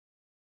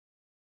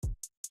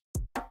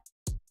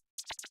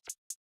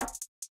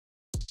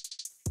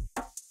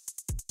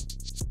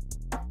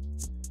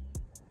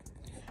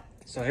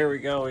So here we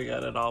go, we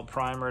got it all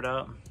primered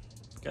up,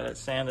 got it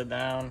sanded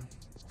down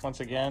once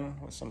again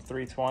with some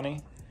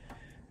 320.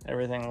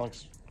 Everything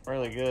looks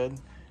really good.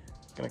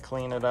 Gonna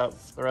clean it up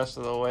the rest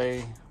of the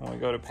way when we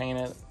go to paint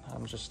it.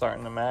 I'm just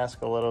starting to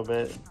mask a little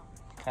bit.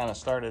 Kind of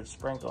started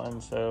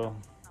sprinkling, so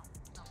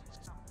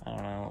I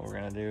don't know what we're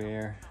gonna do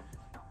here.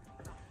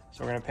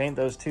 So we're gonna paint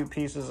those two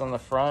pieces on the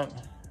front.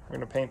 We're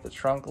gonna paint the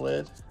trunk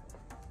lid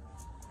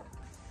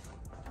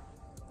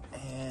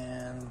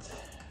and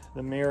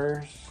the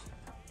mirrors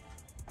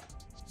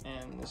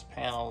and this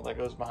panel that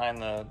goes behind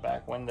the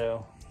back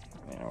window,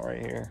 you know, right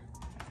here.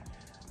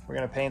 We're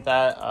gonna paint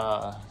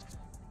that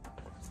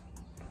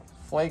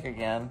flake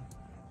again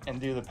and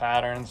do the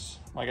patterns.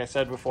 Like I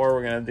said before,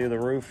 we're gonna do the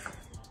roof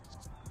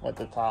at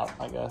the top,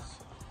 I guess.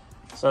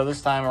 So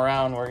this time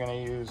around, we're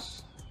gonna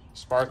use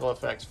Sparkle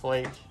Effects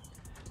flake.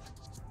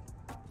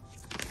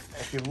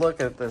 If you look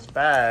at this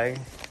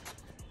bag,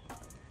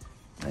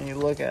 and you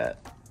look at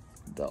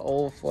the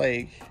old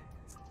flake,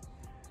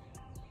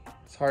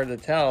 it's hard to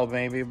tell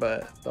maybe,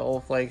 but the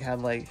old flake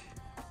had like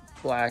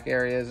black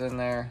areas in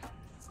there.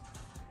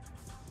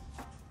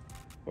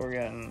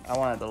 I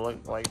want it to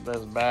look like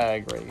this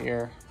bag right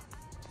here,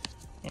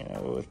 you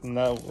know, with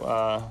no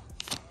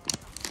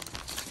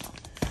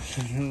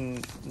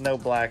no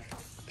black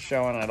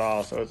showing at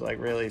all, so it's like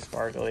really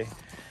sparkly.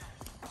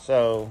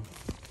 So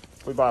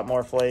we bought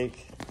more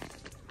flake.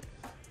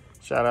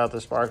 Shout out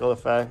to Sparkle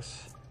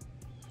Effects,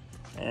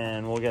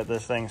 and we'll get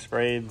this thing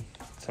sprayed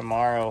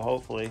tomorrow,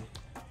 hopefully.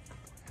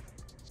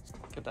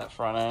 Get that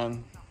front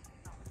end,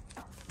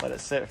 let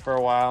it sit for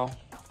a while,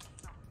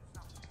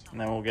 and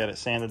then we'll get it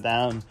sanded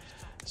down.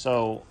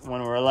 So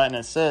when we're letting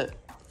it sit,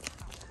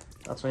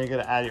 that's when you're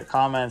gonna add your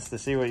comments to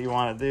see what you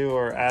want to do,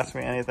 or ask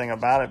me anything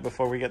about it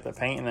before we get to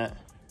painting it,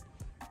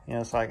 you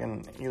know, so I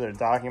can either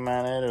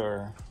document it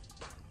or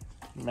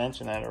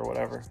mention it or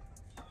whatever.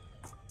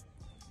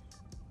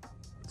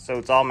 So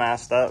it's all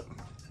masked up.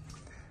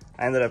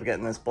 I ended up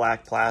getting this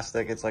black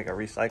plastic. It's like a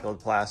recycled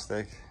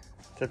plastic.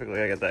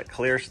 Typically I get that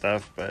clear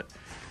stuff, but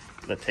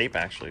the tape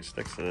actually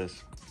sticks to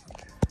this.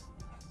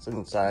 It's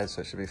inside,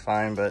 so it should be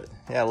fine. But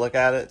yeah, look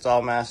at it. It's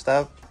all masked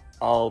up,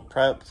 all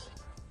prepped.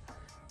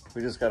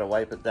 We just gotta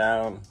wipe it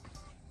down,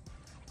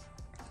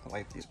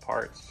 wipe these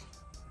parts.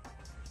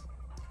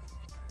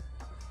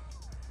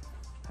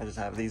 I just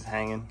have these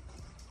hanging.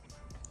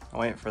 I'm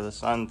waiting for the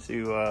sun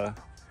to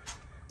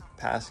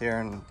pass here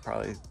in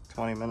probably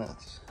 20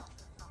 minutes.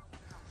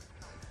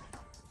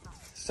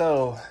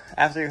 So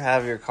after you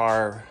have your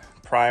car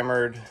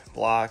primered,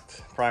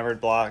 blocked,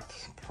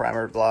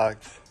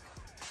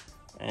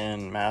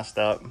 and masked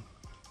up,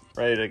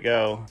 ready to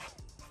go,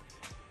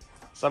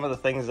 some of the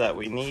things that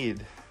we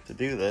need to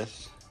do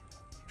this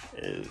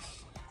is,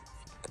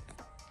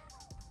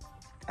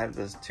 I have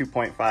this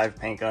 2.5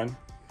 paint gun.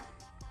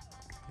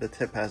 The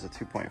tip has a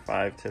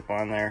 2.5 tip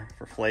on there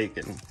for flake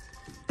and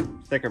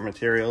thicker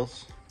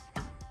materials.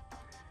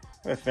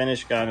 I have a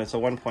finish gun. It's a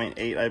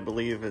 1.8, I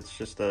believe. It's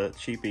just a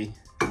cheapie,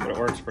 but it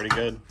works pretty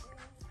good.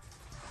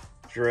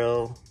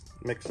 Drill,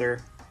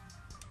 mixer,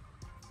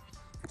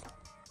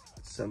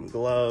 some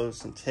gloves,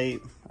 some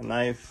tape, a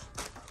knife,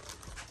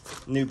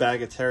 new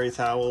bag of terry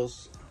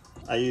towels.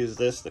 I use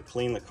this to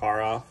clean the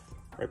car off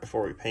right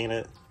before we paint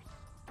it.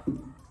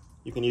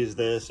 You can use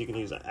this, you can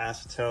use an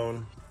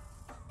acetone.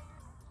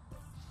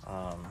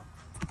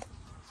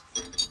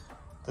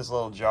 This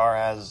little jar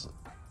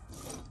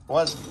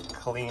was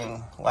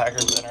clean lacquer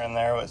thinner in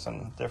there with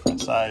some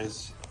different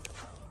size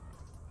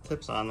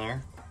tips on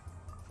there.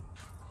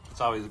 It's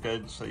always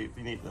good, so you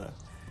need to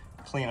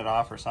clean it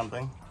off or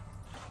something.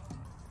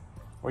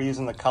 We're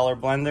using the color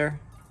blender.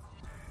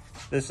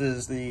 This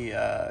is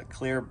the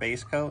clear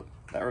base coat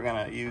that we're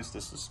gonna use to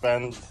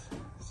suspend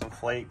some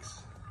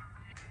flakes.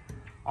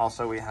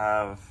 Also we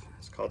have,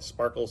 it's called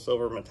Sparkle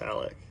Silver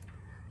Metallic,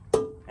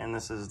 and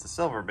this is the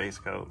silver base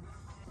coat.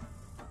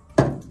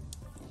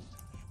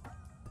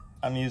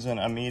 I'm using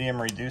a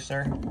medium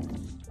reducer,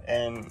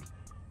 and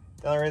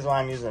the only reason why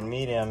I'm using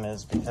medium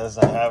is because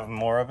I have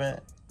more of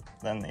it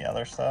than the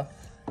other stuff.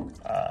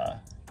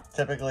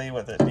 Typically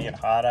with it being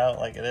hot out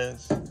like it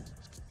is,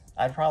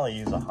 I'd probably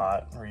use a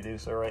hot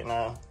reducer right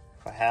now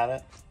if I had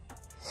it.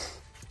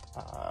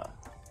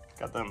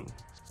 Got them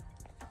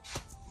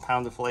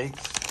pound of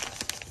flakes,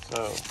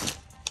 so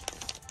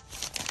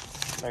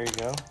there you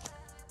go.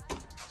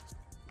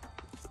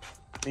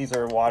 These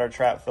are water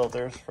trap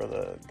filters for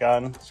the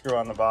gun, screw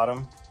on the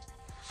bottom.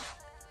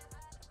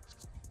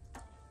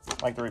 I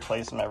like to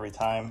replace them every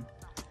time.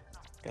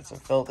 Got some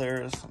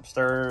filters, some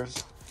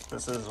stirrers.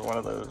 This is one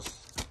of those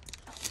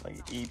like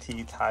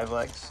ET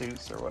Tyvek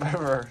suits or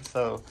whatever,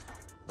 so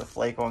the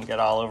flake won't get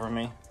all over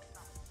me.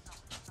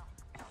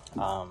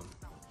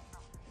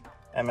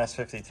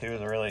 MS52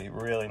 is a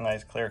really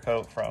nice clear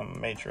coat from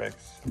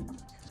Matrix.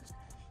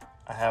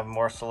 I have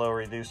more slow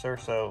reducer,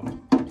 so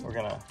we're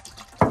gonna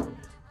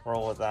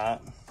roll with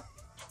that.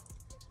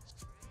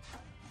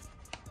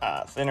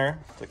 Thinner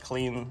to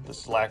clean, this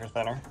is lacquer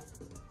thinner,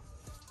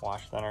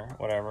 wash thinner,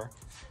 whatever.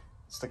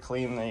 It's to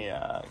clean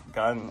the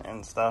gun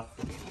and stuff.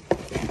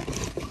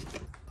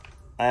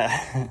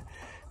 I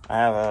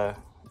have a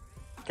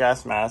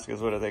gas mask is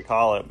what they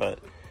call it, but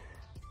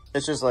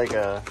it's just like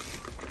a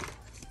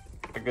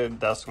good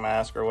dust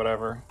mask or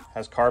whatever.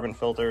 Has carbon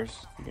filters,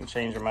 you can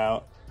change them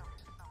out.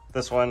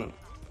 This one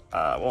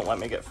won't let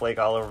me get flake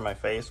all over my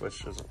face,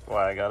 which is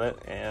why I got it.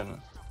 And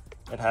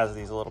it has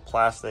these little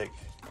plastic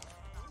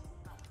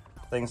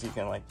things you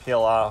can like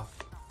peel off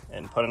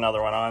and put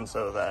another one on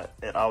so that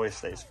it always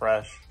stays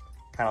fresh,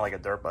 kind of like a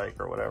dirt bike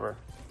or whatever.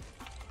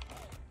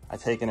 I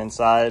take it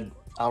inside,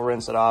 I'll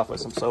rinse it off with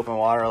some soap and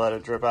water, let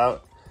it drip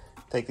out,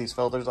 take these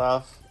filters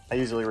off. I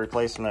usually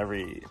replace them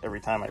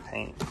every time I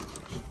paint.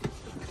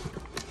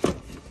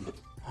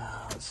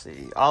 Let's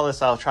see, all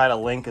this I'll try to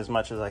link as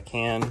much as I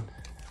can.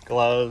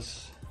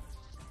 Gloves,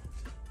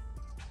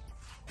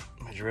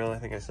 my drill, I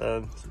think I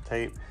said, some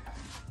tape.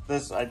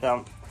 This, I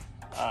dump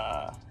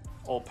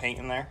old paint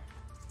in there.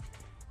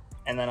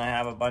 And then I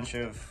have a bunch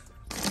of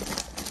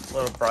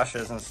little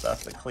brushes and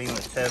stuff to clean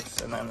the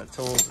tips, and then the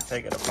tools to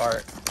take it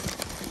apart,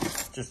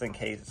 just in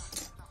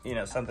case, you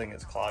know, something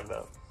gets clogged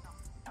up.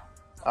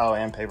 Oh,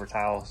 and paper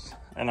towels.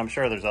 And I'm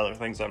sure there's other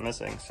things I'm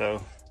missing,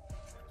 so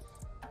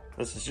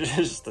this is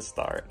just the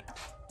start.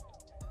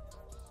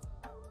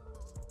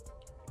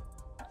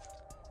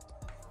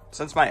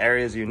 Since my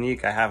area is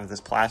unique, I have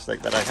this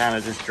plastic that I kind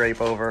of just drape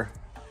over,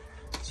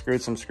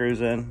 screwed some screws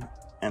in,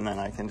 and then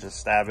I can just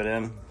stab it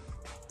in.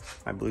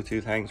 My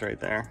Bluetooth hangs right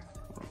there.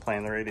 I'm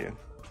playing the radio.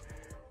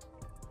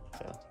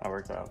 So that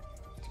worked out.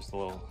 Just a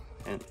little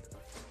hint.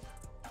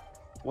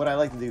 What I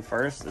like to do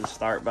first is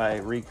start by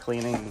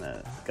re-cleaning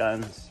the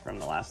guns from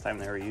the last time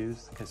they were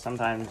used, because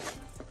sometimes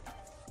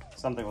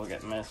something will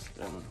get missed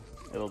and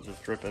it'll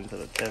just drip into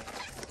the tip.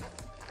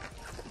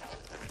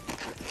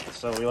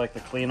 So we like to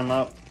clean them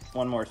up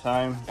one more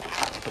time.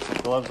 Put some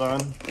gloves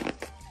on.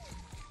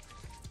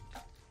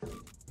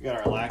 We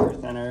got our lacquer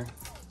thinner,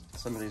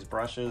 some of these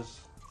brushes.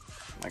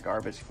 My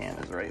garbage can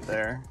is right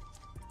there.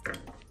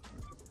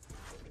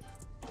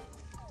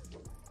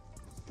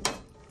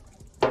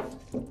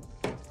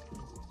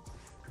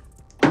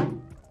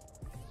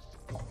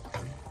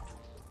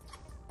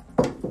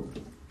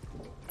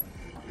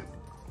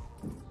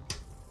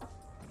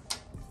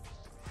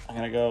 I'm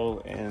gonna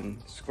go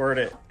and squirt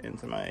it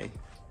into my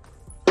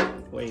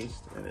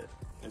waste, and it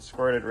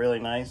squirted really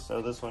nice,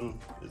 so this one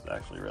is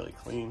actually really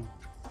clean.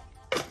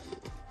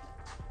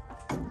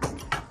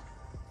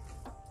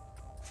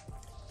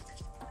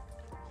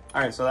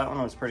 All right, so that one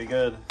was pretty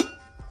good.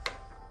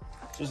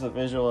 Just a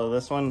visual of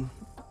this one.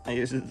 I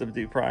used it to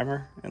do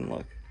primer, and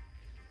look,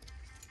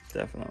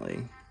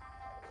 definitely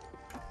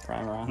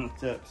primer on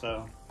the tip.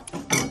 So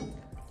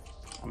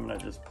I'm gonna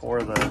just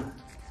pour the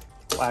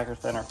lacquer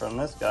thinner from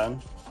this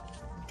gun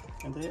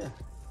into here.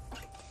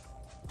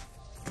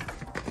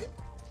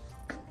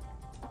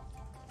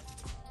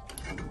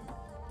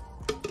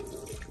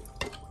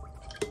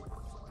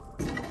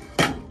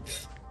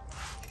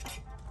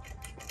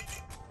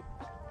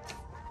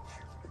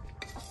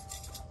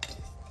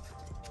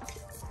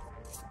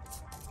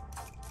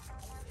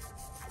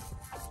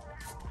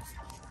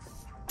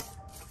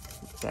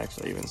 There's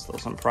actually even still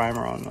some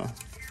primer on the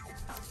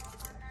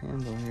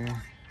handle here.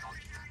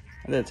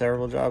 I did a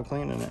terrible job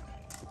cleaning it.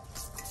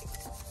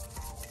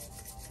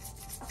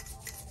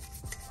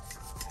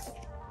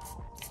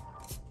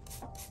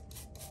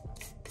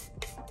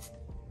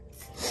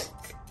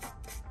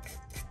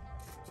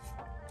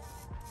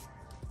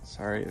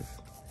 Sorry if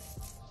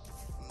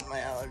my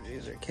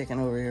allergies are kicking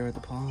over here with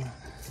the pollen.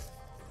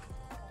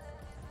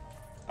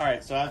 All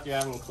right, so after you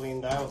have them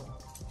cleaned out,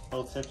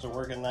 both tips are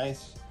working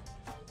nice.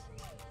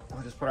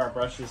 We'll just put our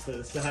brushes to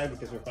the side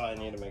because we'll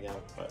probably need them again.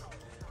 But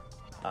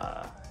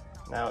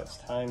now it's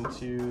time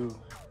to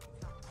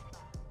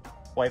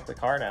wipe the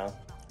car down.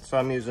 So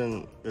I'm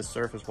using this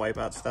surface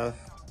wipeout stuff.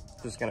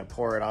 Just gonna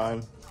pour it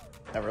on.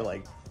 Never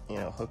like, you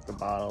know, hook the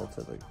bottle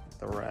to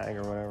the rag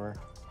or whatever.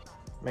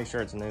 Make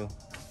sure it's new.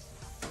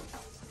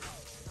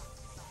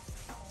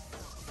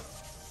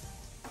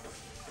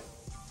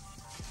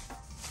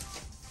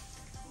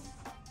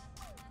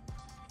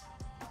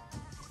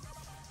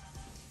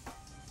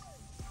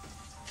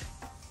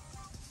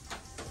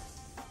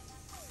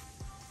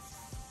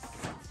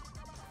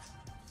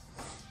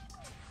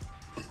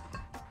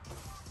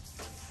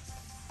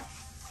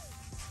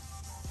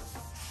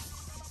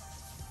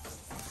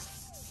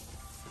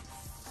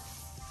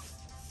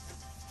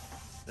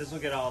 This will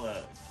get all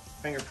the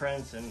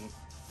fingerprints and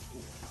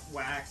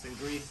wax and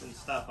grease and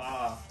stuff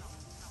off,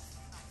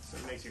 so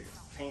it makes your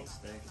paint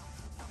stick.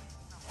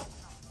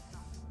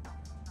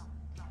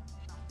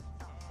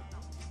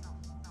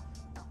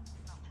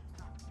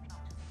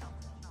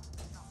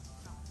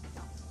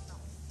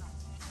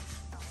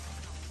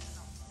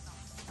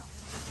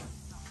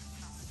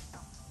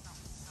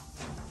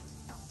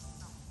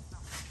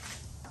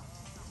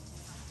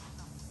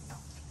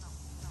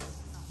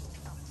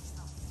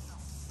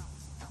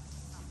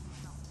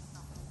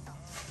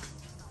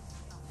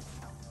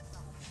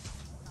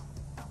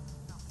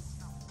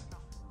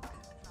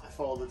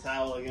 Fold the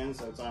towel again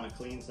so it's on a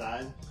clean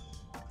side.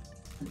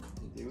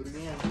 Do it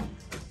again.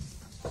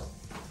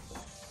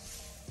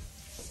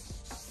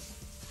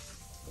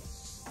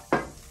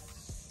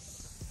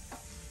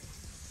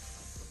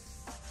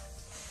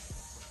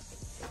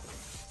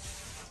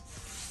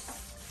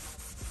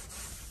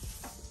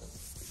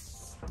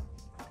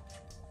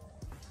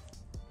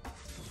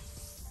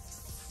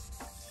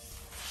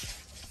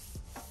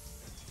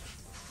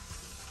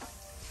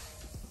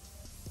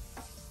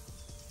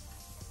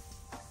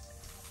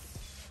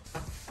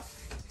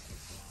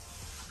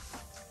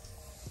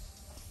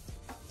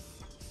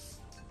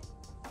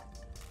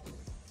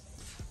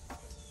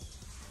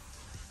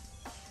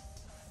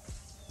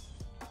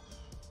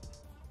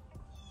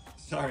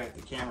 Sorry if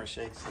the camera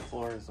shakes, the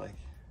floor is like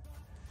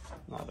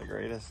not the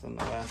greatest in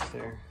the West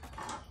here.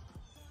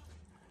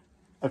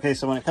 Okay,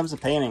 so when it comes to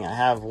painting, I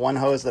have one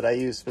hose that I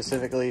use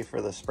specifically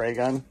for the spray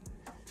gun.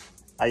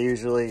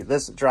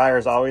 This dryer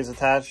is always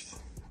attached.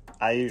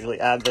 I usually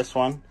add this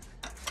one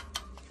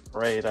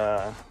right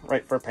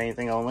for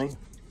painting only.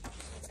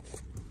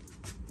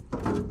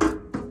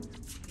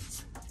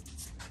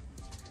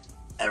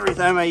 Every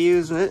time I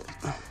use it,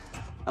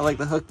 I like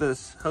to hook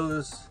this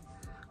hose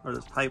or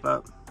this pipe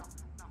up,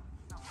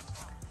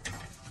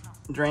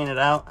 drain it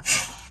out.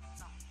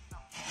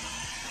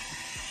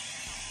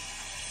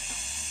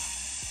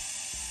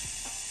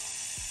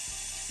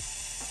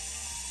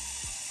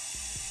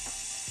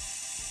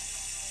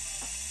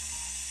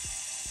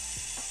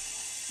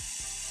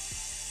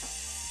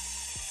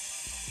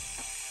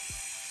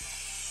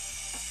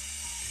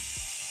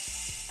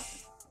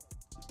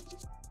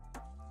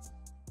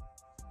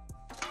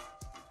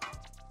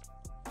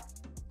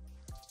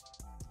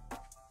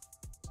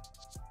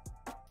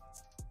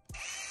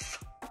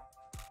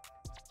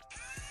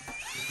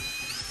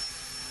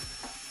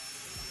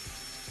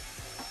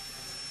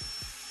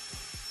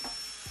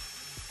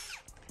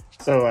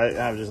 So I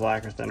have just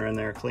lacquer thinner in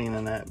there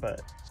cleaning it,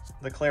 but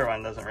the clear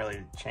one doesn't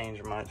really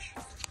change much.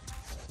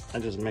 I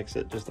just mix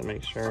it just to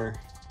make sure.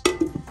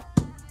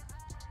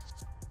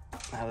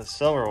 Now the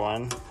silver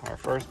one, our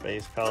first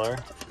base color,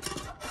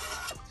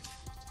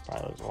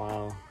 probably looks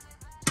wild.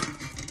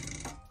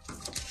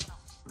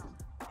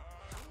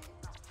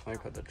 Let me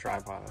put the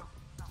tripod up.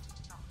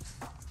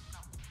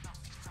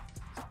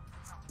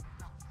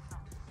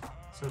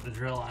 So the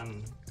drill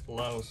on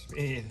low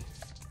speed.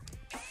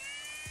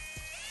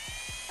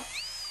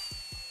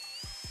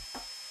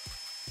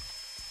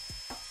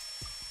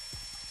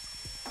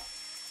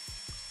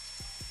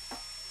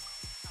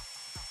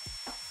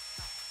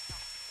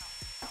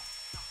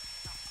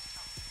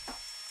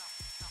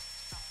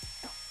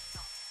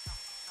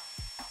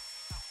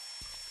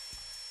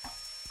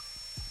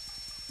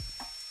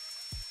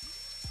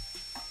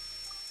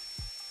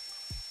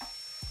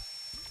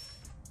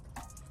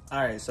 All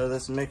right, so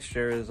this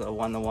mixture is a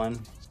 1-to-1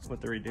 with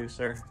the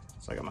reducer.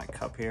 So I got my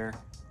cup here,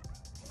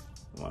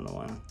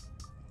 1-to-1.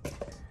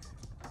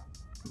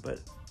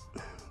 But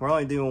we're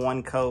only doing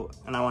one coat,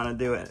 and I want to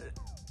do it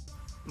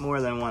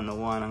more than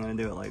 1-to-1. I'm going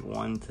to do it like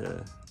 1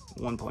 to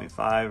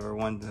 1.5 or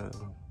 1 to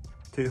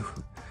 2.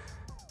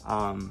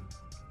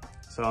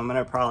 So I'm going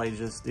to probably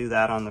just do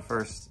that on the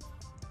first,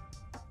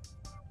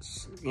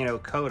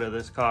 coat of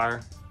this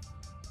car.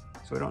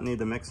 So we don't need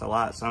to mix a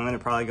lot. So I'm going to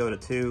probably go to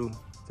 2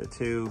 to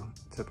 2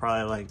 to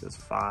probably like this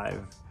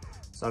 5.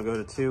 So I'll go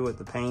to 2 with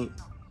the paint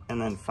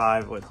and then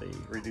 5 with the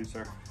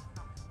reducer.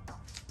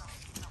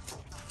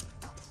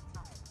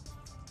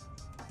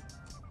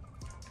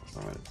 So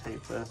I'm gonna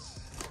tape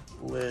this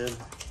lid. So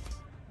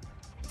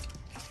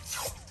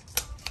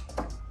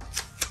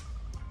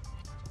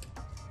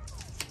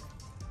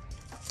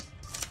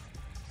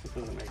it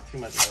doesn't make too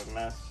much of a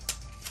mess.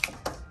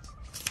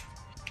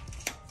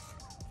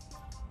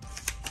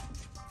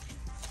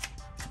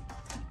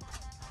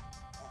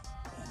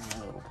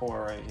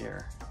 Pour right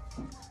here.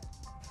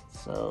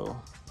 So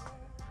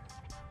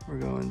we're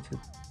going to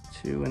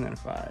 2 and then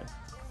 5.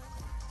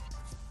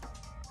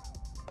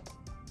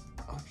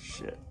 Oh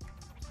shit.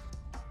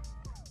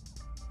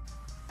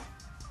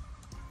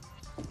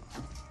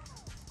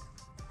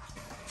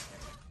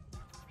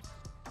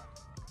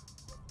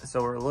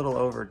 So we're a little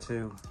over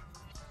 2.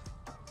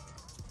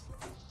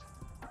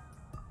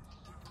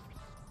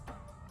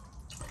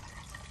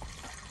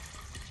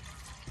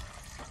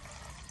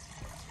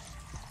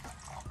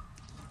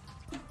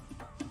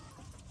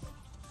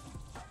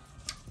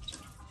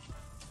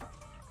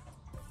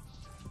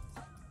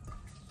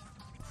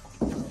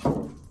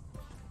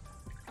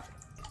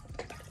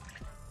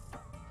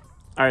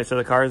 All right, so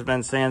the car has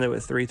been sanded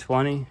with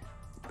 320,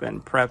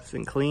 been prepped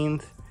and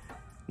cleaned.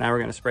 Now we're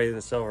gonna spray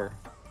the silver.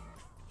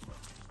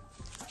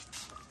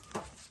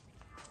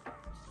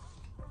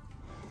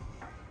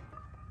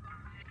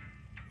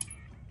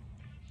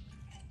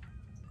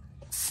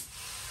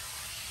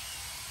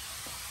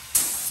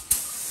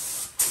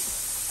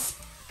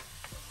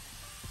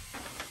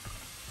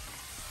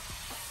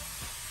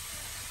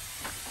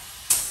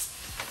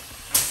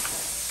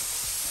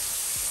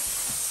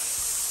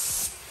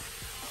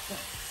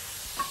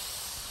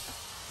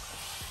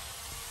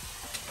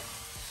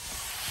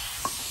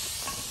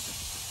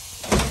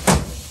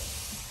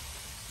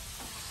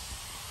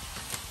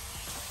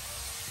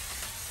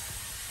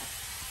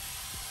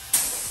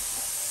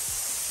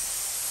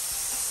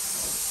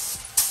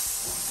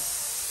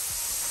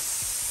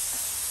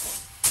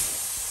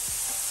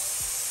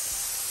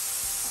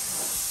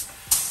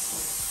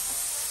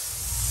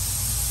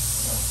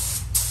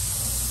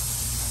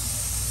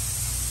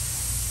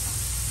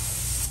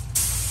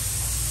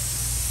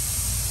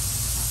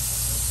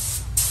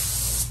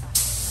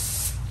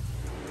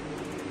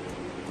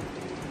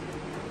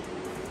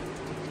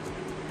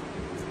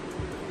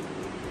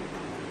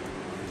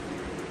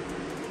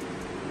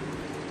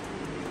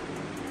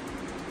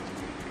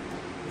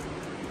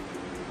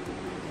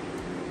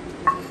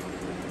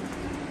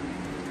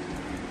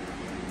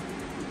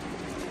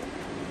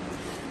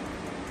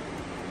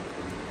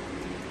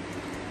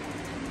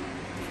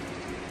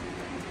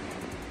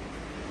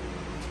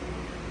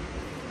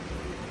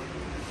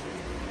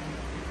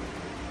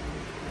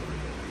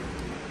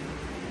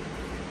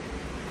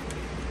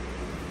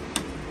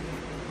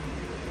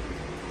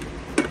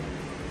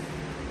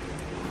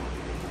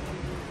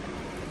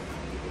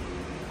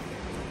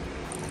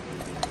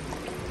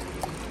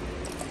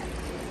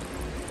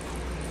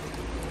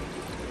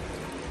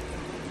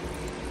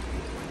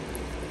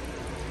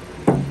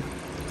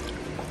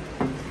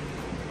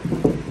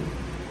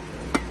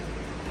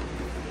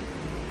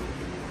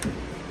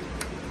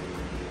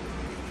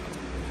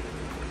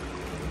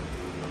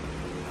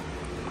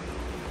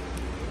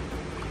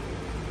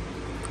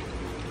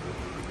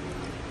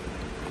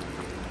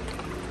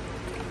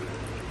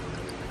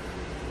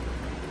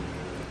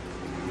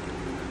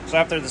 So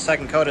after the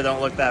second coat, it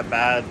don't look that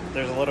bad.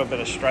 There's a little bit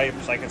of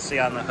stripes I can see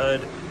on the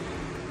hood.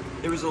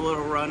 There was a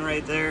little run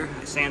right there.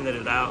 I sanded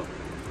it out.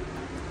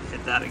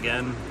 Hit that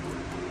again.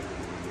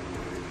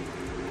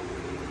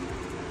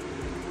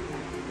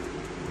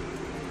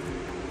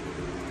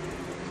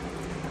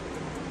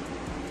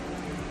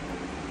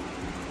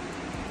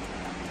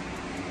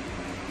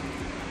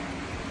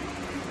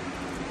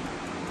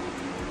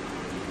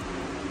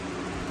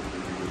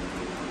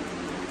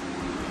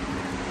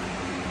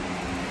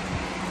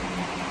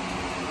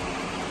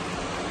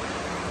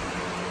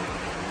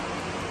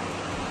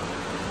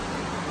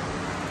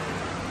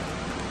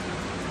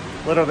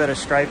 Little bit of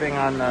striping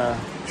on the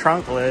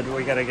trunk lid.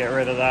 We got to get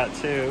rid of that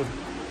too.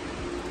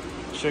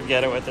 Should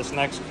get it with this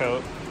next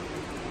coat.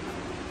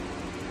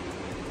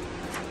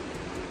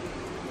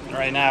 And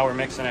right now we're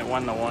mixing it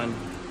 1:1.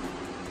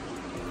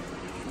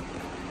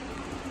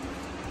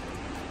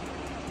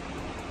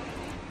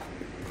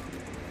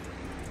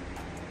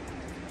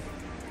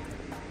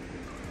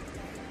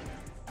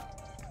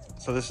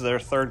 So this is their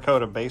third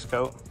coat of base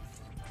coat.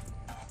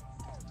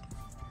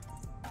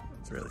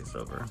 It's really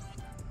silver.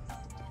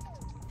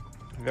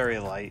 Very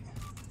light,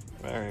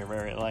 very,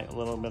 very light, a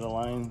little bit of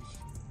lines.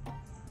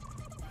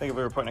 I think if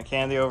we were putting a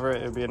candy over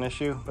it, it would be an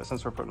issue, but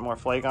since we're putting more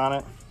flake on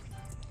it,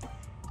 it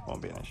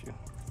won't be an issue.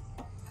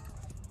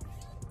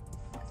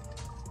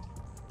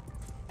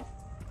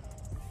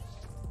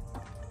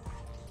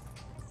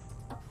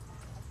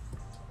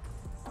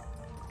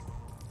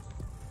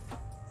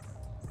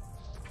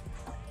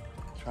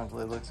 Trunk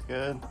lid looks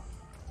good.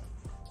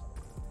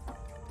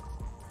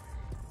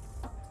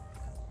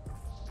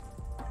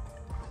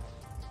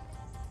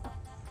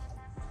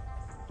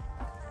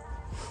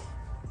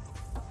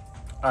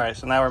 All right,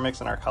 so now we're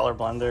mixing our color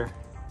blender.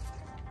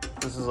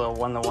 This is a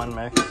 1:1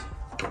 mix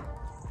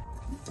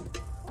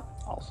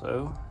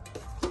also.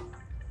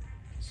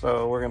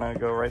 So we're gonna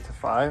go right to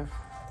 5.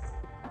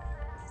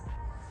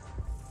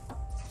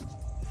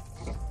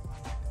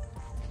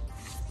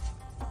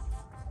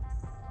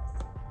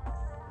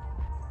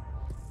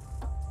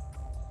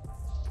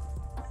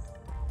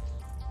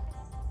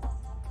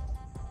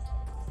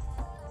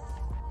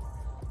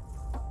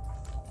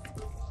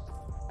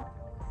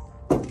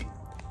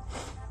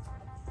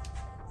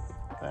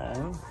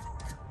 Then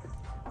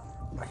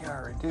we got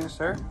our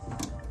reducer.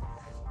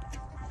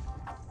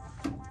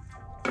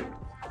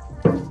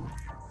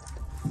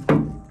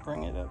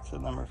 Bring it up to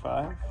number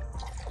 5.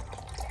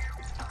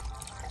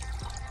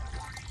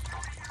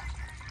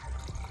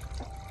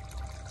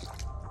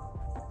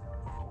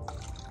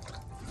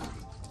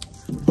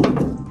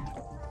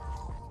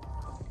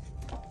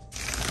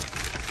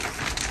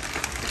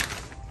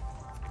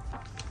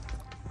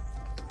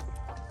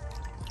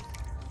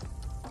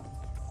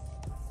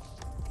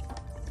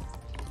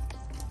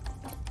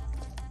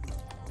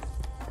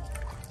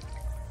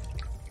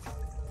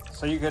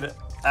 So you could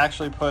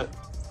actually put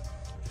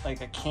like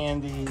a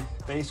candy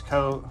base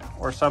coat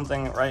or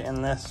something right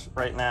in this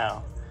right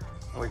now.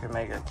 We could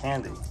make it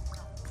candy,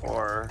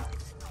 or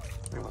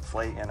we put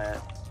flake in it,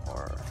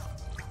 or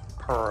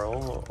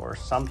pearl, or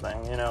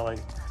something, you know, like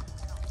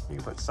you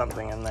could put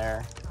something in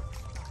there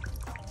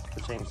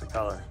to change the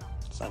color,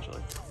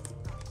 essentially.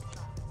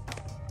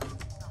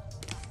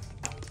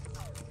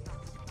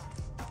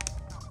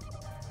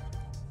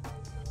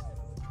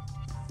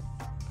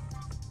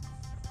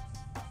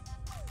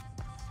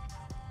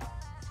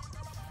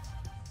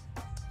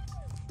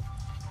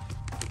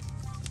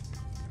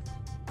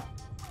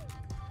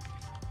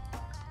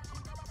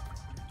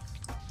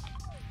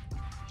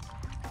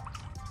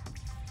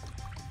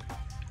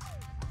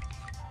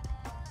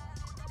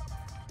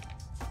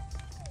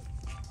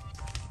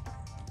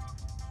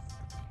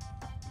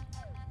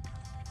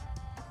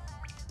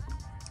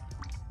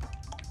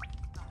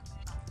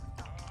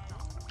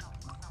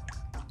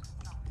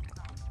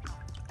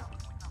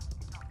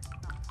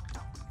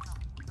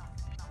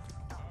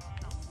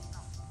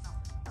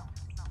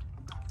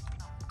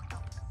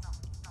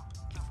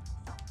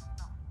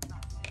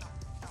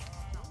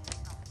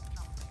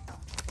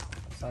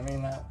 So I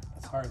mean,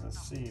 it's hard to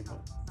see, but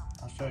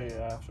I'll show you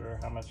after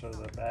how much of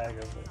the bag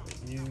of it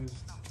we used.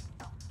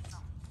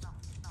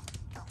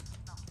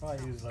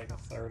 Probably used like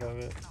 1/3 of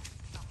it.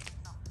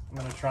 I'm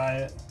gonna try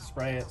it,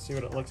 spray it, see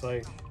what it looks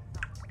like,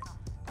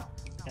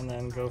 and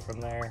then go from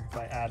there. If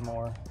I add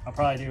more, I'll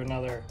probably do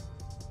another.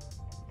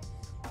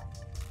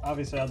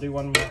 Obviously, I'll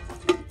do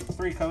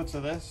 3 coats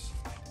of this,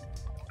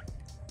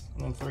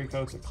 and then 3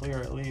 coats of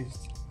clear at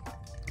least,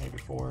 maybe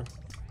 4.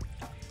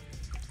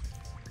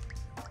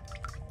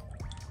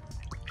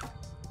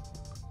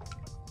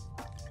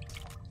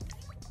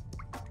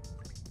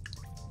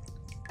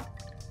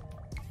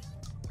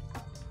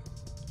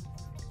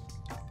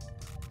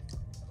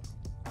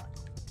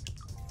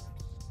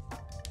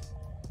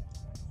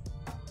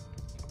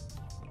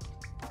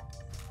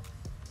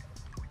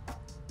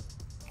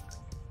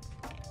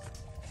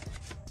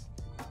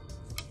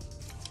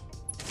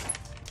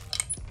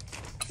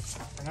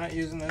 We're not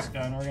using this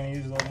gun, we're going to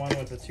use the one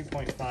with the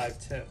 2.5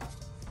 tip.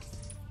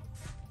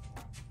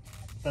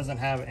 Doesn't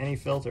have any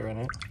filter in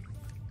it.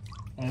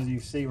 As you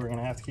see, we're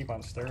gonna have to keep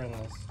on stirring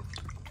this.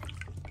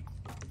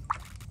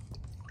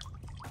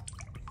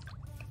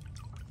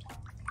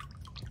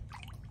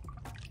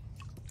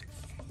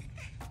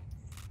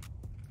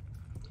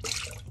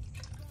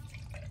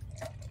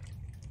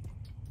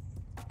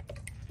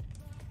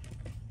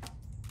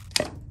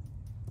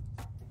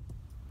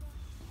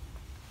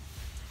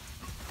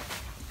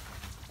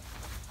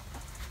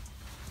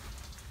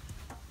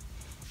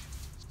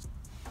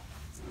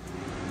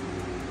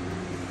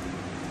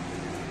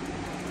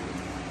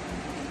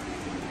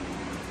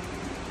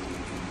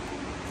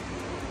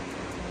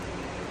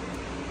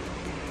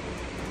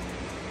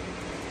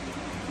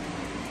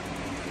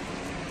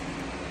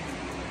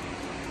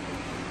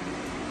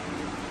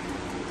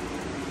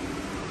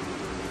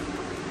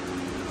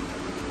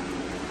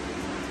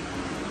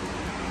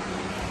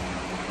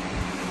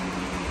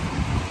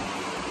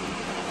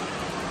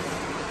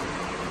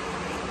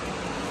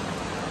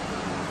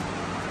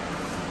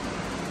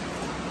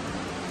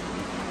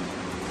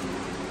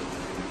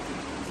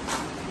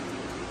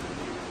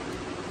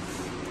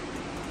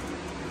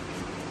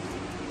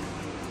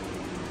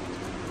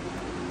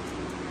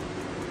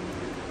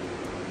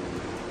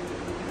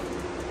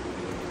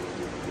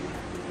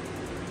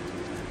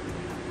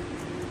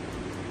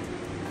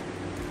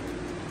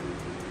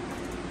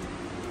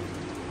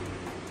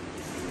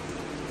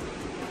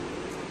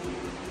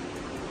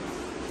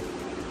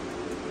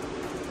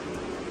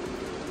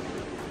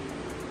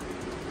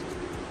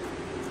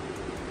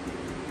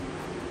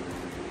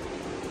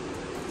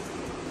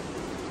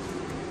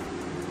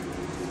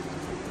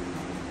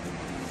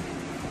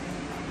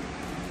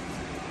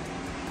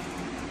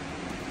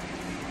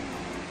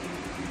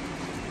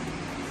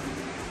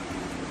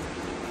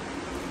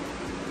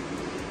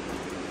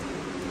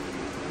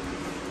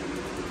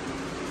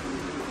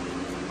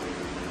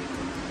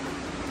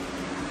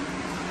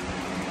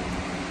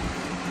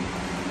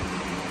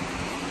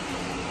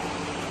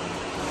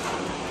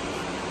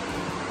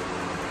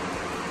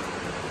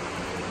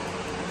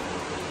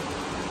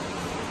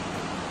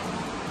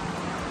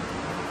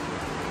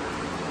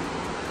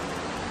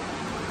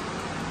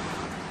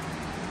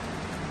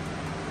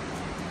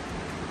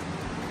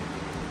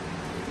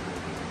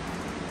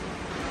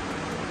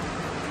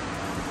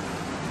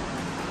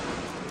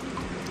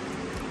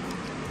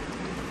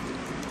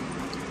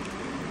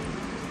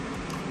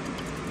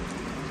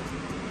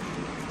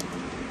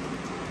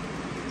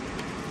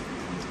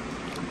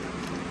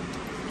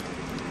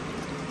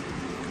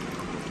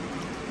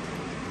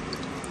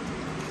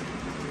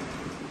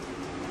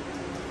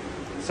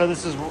 So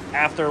this is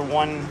after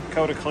 1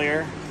 coat of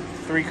clear,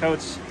 3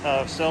 coats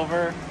of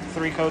silver,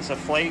 3 coats of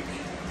flake,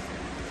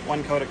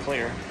 1 coat of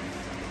clear.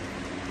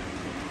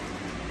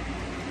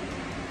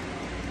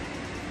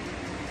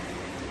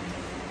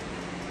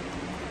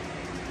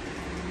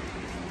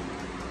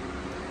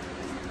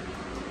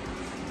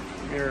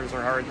 Mirrors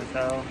are hard to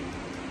tell.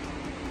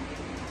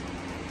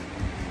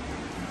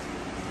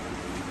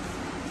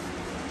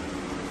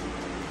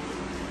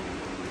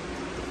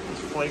 There's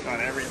flake on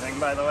everything,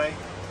 by the way.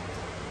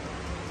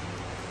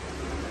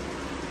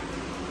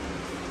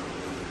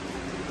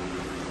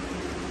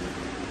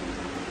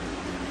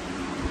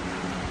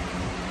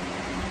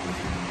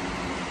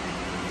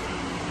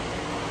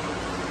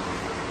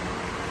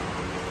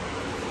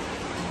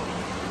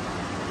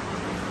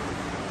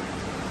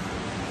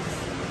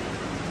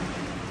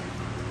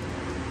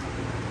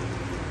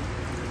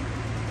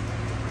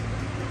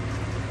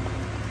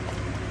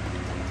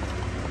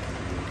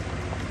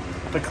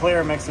 The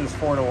clear mix is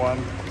 4 to 1.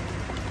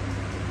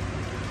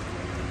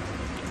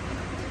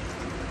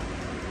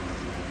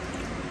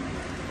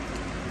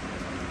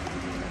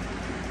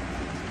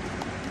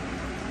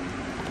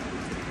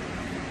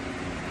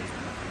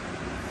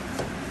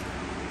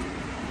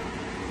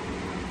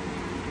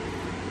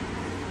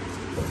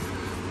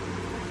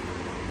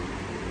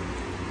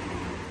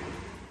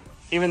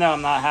 Even though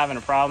I'm not having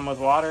a problem with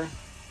water,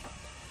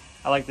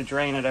 I like to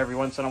drain it every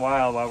once in a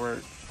while we're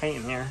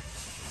painting here.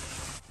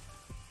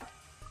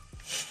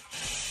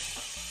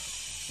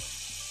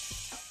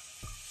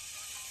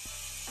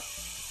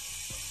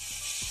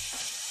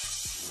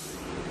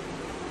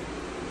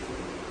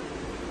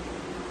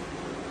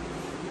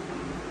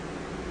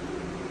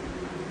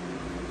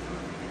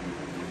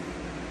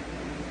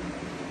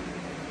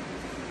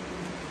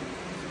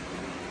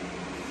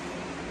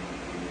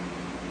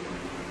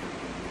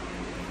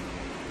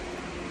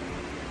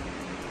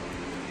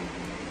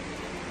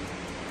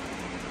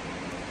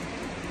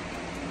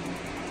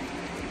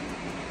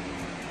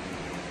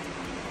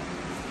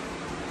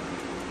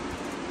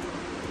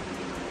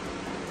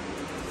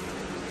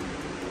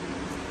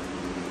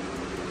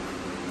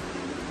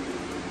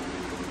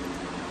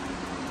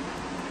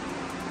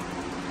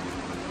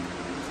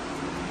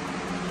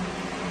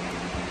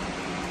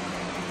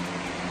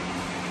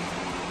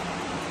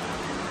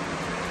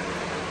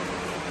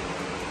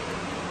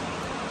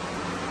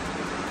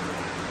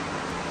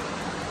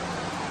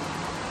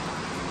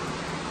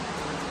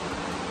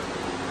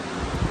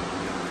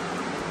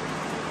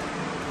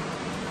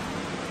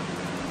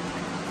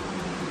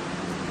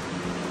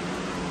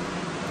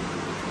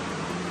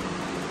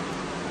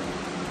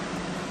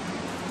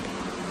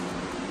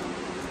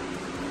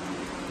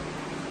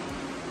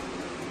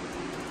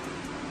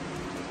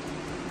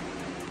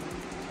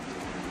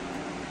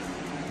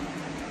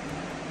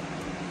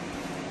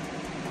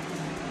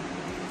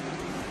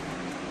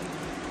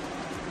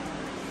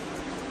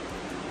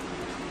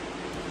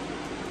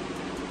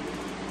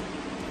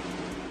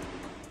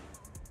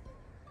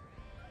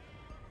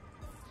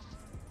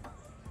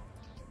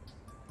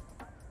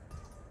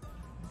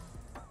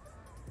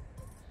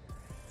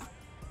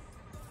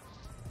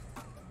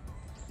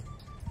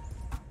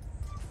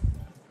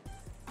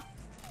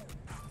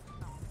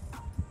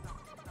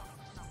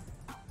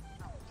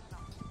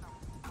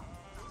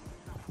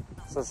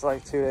 So it's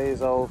like 2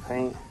 days old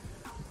paint.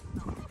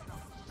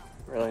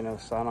 Really no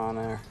sun on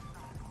there.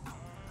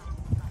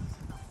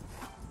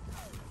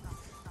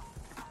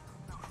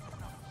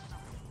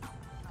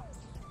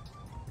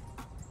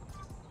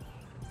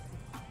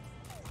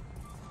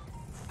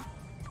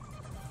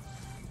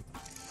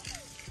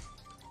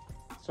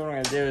 So what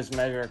I'm gonna do is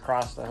measure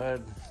across the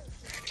hood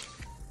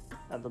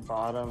at the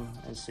bottom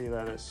and see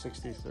that it's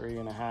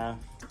 63.5.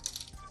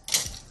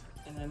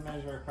 And then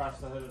measure across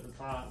the hood at the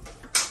top.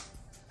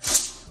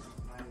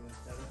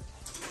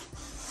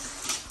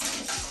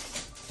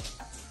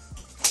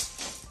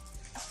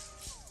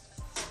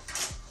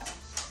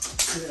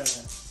 Yeah.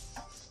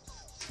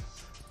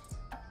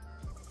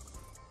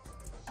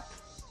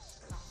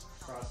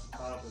 Across the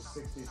top is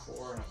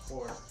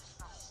 64.25.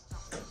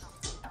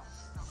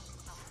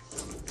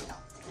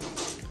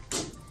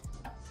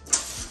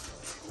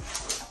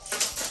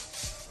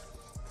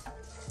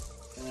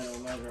 And then we'll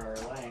measure our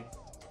length,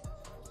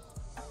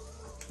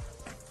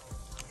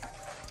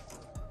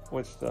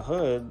 which the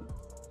hood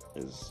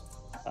is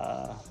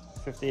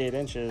 58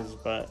 inches,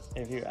 but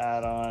if you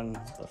add on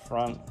the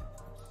front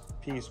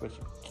piece, which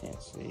you can't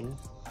see,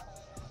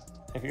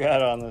 if you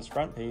add on this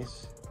front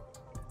piece,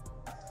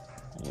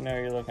 you know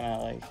you're looking at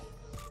like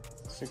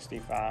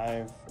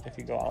 65 if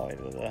you go all the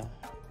way to the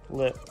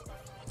lip.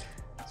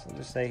 So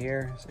just say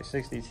here, say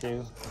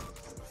 62.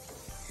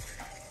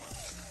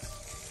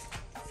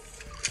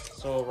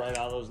 So we'll write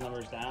all those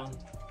numbers down,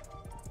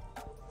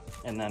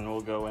 and then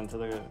we'll go into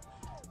the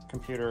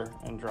computer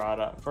and draw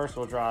it up. First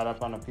we'll draw it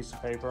up on a piece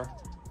of paper,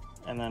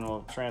 and then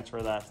we'll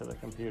transfer that to the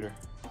computer.